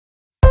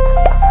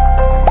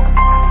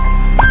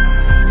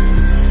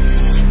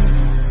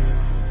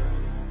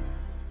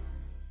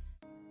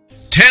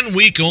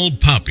10-week-old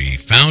puppy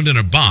found in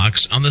a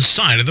box on the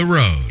side of the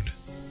road.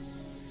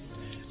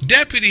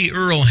 Deputy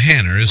Earl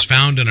Hanners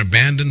found an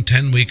abandoned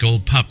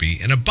 10-week-old puppy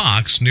in a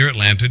box near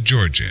Atlanta,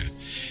 Georgia.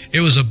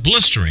 It was a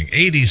blistering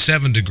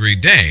 87-degree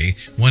day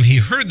when he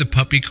heard the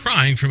puppy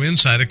crying from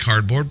inside a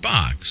cardboard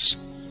box.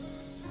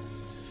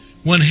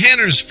 When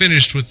Hanners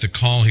finished with the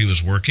call he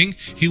was working,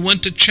 he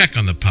went to check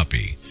on the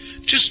puppy.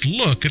 Just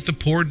look at the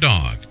poor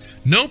dog.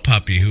 No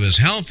puppy who is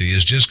healthy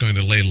is just going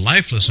to lay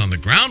lifeless on the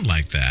ground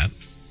like that.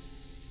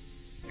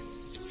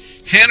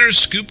 Hanners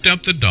scooped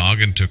up the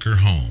dog and took her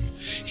home.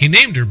 He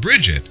named her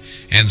Bridget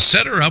and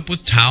set her up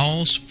with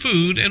towels,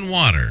 food, and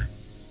water.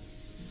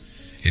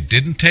 It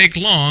didn't take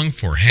long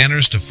for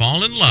Hanners to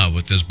fall in love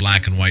with this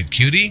black and white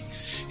cutie.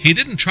 He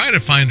didn't try to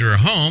find her a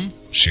home.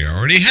 She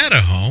already had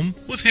a home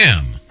with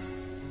him.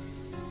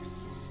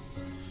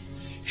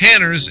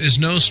 Hanners is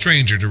no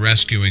stranger to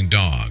rescuing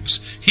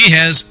dogs. He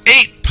has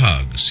 8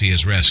 pugs he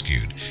has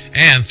rescued,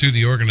 and through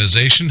the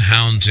organization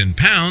Hounds in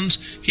Pounds,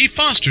 he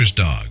fosters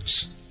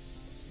dogs.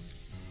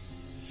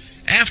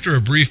 After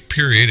a brief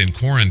period in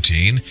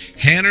quarantine,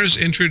 Hanners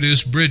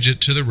introduced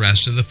Bridget to the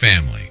rest of the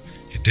family.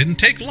 It didn't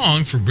take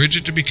long for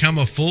Bridget to become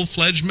a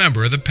full-fledged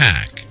member of the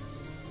pack.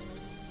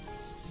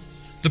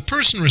 The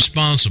person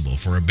responsible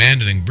for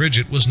abandoning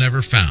Bridget was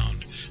never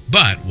found.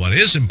 But what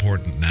is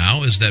important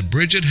now is that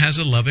Bridget has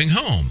a loving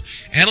home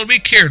and will be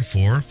cared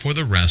for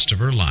the rest of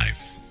her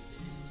life.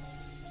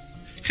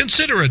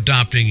 Consider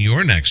adopting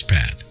your next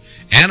pet.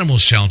 Animal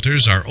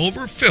shelters are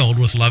overfilled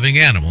with loving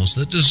animals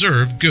that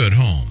deserve good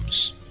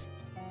homes.